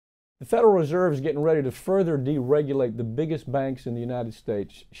The Federal Reserve is getting ready to further deregulate the biggest banks in the United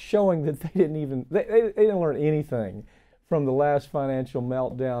States, showing that they didn't learn anything from the last financial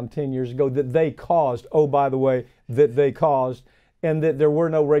meltdown 10 years ago that they caused. Oh, by the way, that they caused, and that there were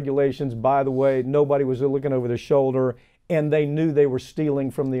no regulations. By the way, nobody was looking over their shoulder, and they knew they were stealing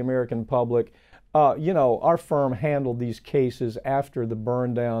from the American public. Our firm handled these cases after the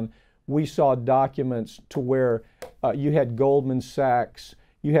burn down. We saw documents to where you had Goldman Sachs,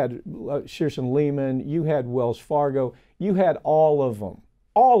 you had Shearson Lehman, you had Wells Fargo, you had all of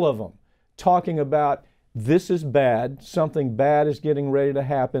them talking about this is bad, something bad is getting ready to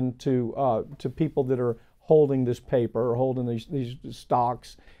happen to people that are holding this paper or holding these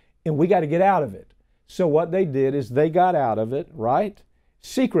stocks, and we got to get out of it. So what they did is they got out of it, right?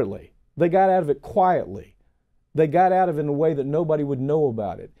 Secretly. They got out of it quietly. They got out of it in a way that nobody would know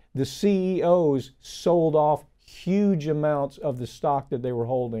about it. The CEOs sold off huge amounts of the stock that they were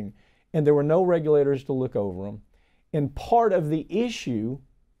holding, and there were no regulators to look over them. And part of the issue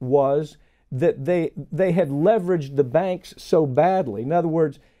was that they had leveraged the banks so badly. In other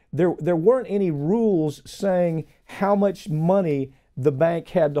words, there weren't any rules saying how much money the bank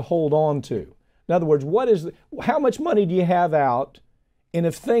had to hold on to. In other words, how much money do you have out? And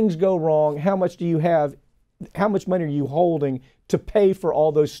if things go wrong, how much money are you holding to pay for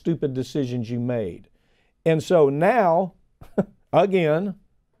all those stupid decisions you made? And so now, again,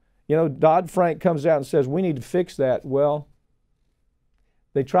 Dodd-Frank comes out and says, we need to fix that. Well,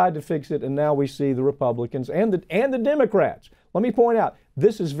 they tried to fix it, and now we see the Republicans and the Democrats. Let me point out,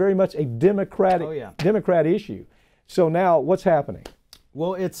 this is very much a Democrat issue. So now what's happening?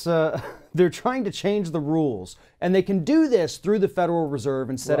 Well, it's they're trying to change the rules, and they can do this through the Federal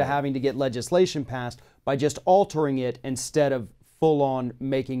Reserve instead of having to get legislation passed by just altering it instead of full-on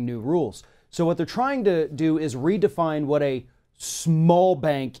making new rules. So what they're trying to do is redefine what a small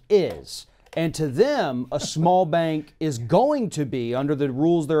bank is. And to them, a small bank is going to be, under the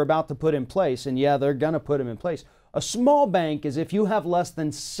rules they're about to put in place, and yeah, they're going to put them in place, a small bank is if you have less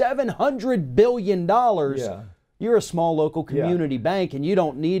than $700 billion, you're a small local community bank, and you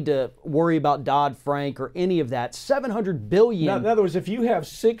don't need to worry about Dodd-Frank or any of that. $700 billion. Now, in other words, if you have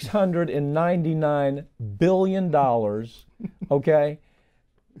 $699 billion, okay,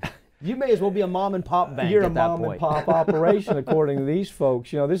 you may as well be a mom and pop bank. You're a mom and pop operation, according to these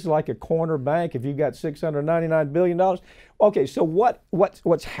folks. This is like a corner bank if you've got $699 billion. Okay, so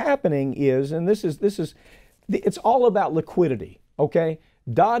what's happening is, and it's all about liquidity, okay?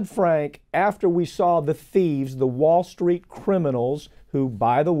 Dodd-Frank, after we saw the thieves, the Wall Street criminals, who,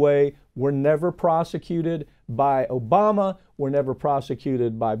 by the way, were never prosecuted by Obama, were never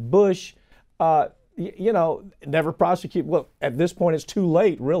prosecuted by Bush, never prosecuted. Well, at this point, it's too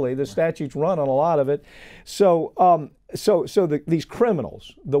late, really. The statutes run on a lot of it. So these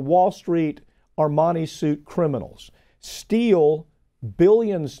criminals, the Wall Street Armani suit criminals, steal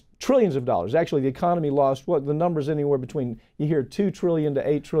billions, trillions of dollars. Actually, the economy lost the numbers anywhere between, you hear $2 trillion to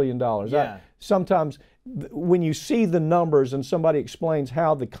 $8 trillion. Yeah. Sometimes when you see the numbers and somebody explains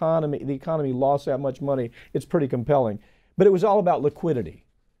how the economy lost that much money, it's pretty compelling. But it was all about liquidity.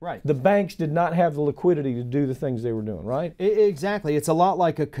 Right. The banks did not have the liquidity to do the things they were doing, right? Exactly. It's a lot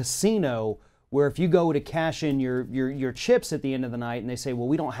like a casino where if you go to cash in your chips at the end of the night and they say, well,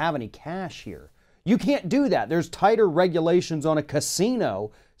 we don't have any cash here. You can't do that. There's tighter regulations on a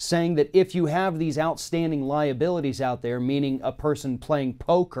casino saying that if you have these outstanding liabilities out there, meaning a person playing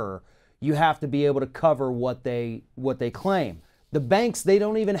poker, you have to be able to cover what they claim. The banks, they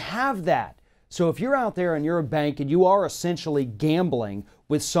don't even have that. So if you're out there and you're a bank and you are essentially gambling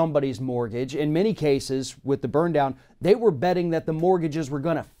with somebody's mortgage, in many cases with the burn down, they were betting that the mortgages were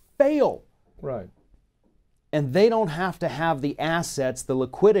going to fail. Right. And they don't have to have the assets, the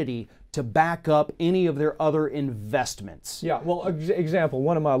liquidity to back up any of their other investments. Yeah, well, example,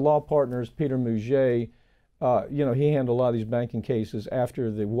 one of my law partners, Peter Mouget, he handled a lot of these banking cases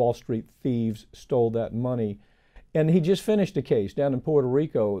after the Wall Street thieves stole that money. And he just finished a case down in Puerto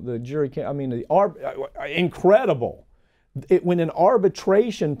Rico. The jury, incredible. When an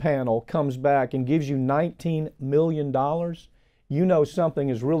arbitration panel comes back and gives you $19 million, you know something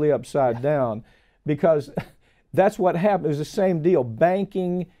is really upside down, because that's what happened. It was the same deal.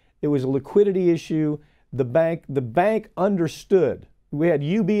 Banking, it was a liquidity issue. The bank understood. We had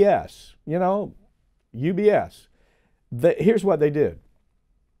UBS, UBS. Here's what they did.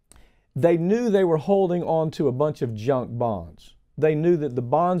 They knew they were holding on to a bunch of junk bonds. They knew that the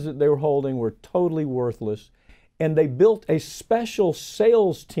bonds that they were holding were totally worthless, and they built a special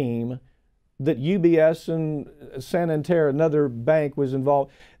sales team that UBS and Santander, another bank, was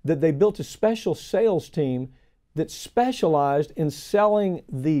involved, that they built a special sales team that specialized in selling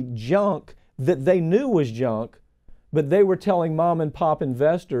the junk that they knew was junk, but they were telling mom and pop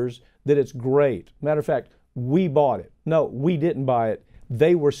investors that it's great. Matter of fact, we bought it. No, we didn't buy it.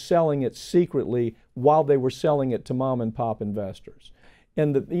 They were selling it secretly while they were selling it to mom and pop investors.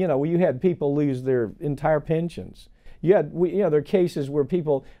 And you had people lose their entire pensions. There are cases where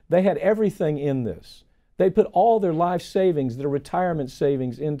they had everything in this. They put all their life savings, their retirement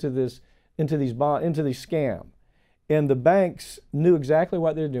savings into these scam. And the banks knew exactly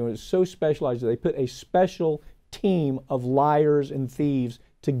what they were doing. It's so specialized that they put a special team of liars and thieves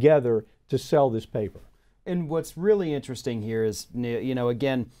together to sell this paper. And what's really interesting here is,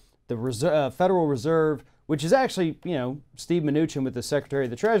 again, the Federal Reserve, which is actually, Steve Mnuchin with the Secretary of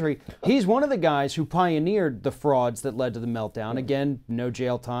the Treasury, he's one of the guys who pioneered the frauds that led to the meltdown. Again, no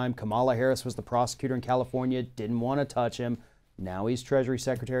jail time. Kamala Harris was the prosecutor in California, didn't want to touch him. Now he's Treasury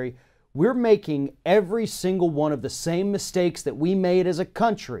Secretary. We're making every single one of the same mistakes that we made as a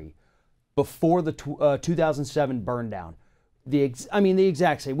country before the 2007 burn down. The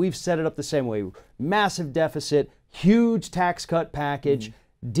exact same. We've set it up the same way. Massive deficit, huge tax cut package,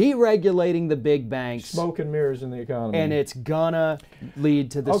 deregulating the big banks. Smoke and mirrors in the economy. And it's gonna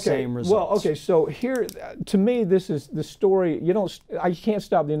lead to the same results. Well, so here, to me, this is the story. I can't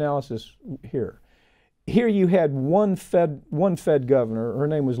stop the analysis here. Here you had one Fed governor. Her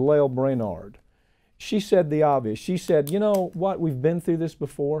name was Lael Brainard. She said the obvious. She said, you know what? We've been through this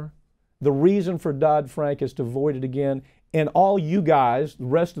before. The reason for Dodd-Frank is to avoid it again. And all you guys, the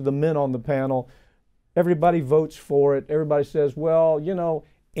rest of the men on the panel, everybody votes for it. Everybody says, well,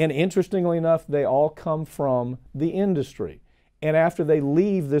 and interestingly enough, they all come from the industry. And after they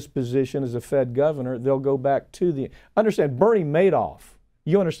leave this position as a Fed governor, they'll go back to understand, Bernie Madoff.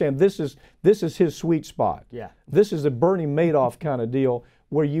 You understand, this is his sweet spot. Yeah. This is a Bernie Madoff kind of deal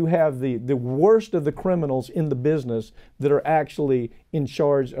where you have the worst of the criminals in the business that are actually in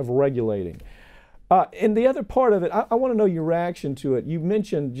charge of regulating. And the other part of it, I want to know your reaction to it. You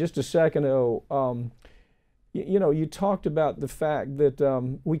mentioned just a second ago, you talked about the fact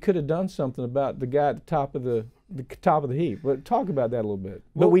that we could have done something about the guy at the top of the heap. But talk about that a little bit.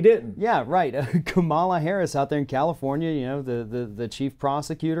 But we didn't. Yeah, right. Kamala Harris out there in California, the chief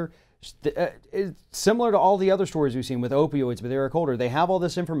prosecutor, similar to all the other stories we've seen with opioids with Eric Holder. They have all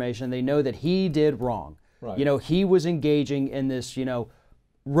this information. They know that he did wrong. Right. He was engaging in this,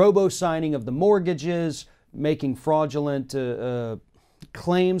 robo-signing of the mortgages, making fraudulent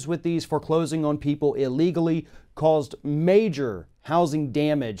claims with these, foreclosing on people illegally, caused major housing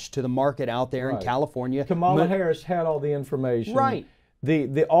damage to the market out there in California. Kamala Harris had all the information. Right. By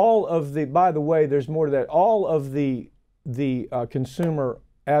the way, there's more to that. All of the consumer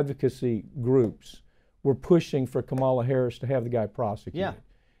advocacy groups were pushing for Kamala Harris to have the guy prosecuted. Yeah.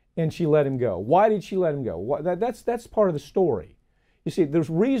 And she let him go. Why did she let him go? That's part of the story. You see, the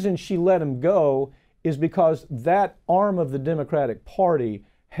reason she let him go is because that arm of the Democratic Party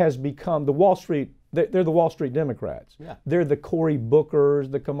has become the Wall Street. They're the Wall Street Democrats. Yeah. They're the Cory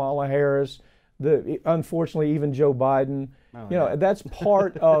Bookers, the Kamala Harris, unfortunately even Joe Biden. That's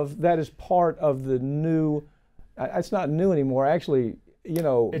part of the new. It's not new anymore. Actually,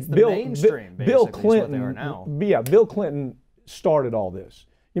 it's the mainstream. Bill Clinton. Is what they are now. Yeah, Bill Clinton started all this.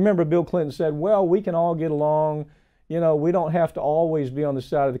 You remember Bill Clinton said, "Well, we can all get along. We don't have to always be on the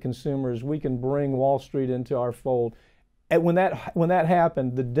side of the consumers. We can bring Wall Street into our fold." And when that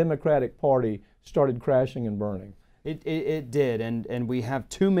happened, the Democratic Party started crashing and burning. It did, and we have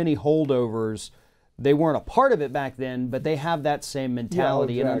too many holdovers. They weren't a part of it back then, but they have that same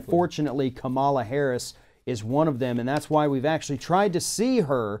mentality. Yeah, exactly. And unfortunately, Kamala Harris is one of them, and that's why we've actually tried to see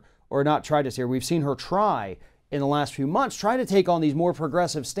her, or not tried to see her, we've seen her try in the last few months, try to take on these more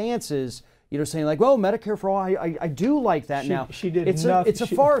progressive stances, saying like, well, Medicare for all, I do like that now. She did it's nothing. It's a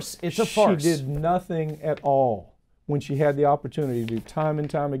farce. It's a farce. She did nothing at all when she had the opportunity to do time and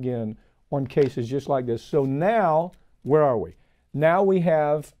time again on cases just like this. So now, where are we? Now we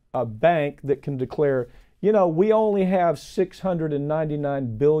have a bank that can declare, we only have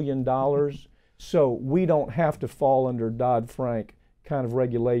 $699 billion, so we don't have to fall under Dodd-Frank kind of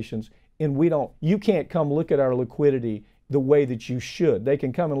regulations. And you can't come look at our liquidity the way that you should. They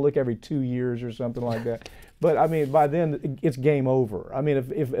can come and look every 2 years or something like that. But by then it's game over.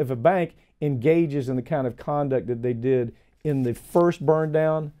 If a bank engages in the kind of conduct that they did in the first burn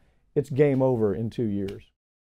down, it's game over in 2 years.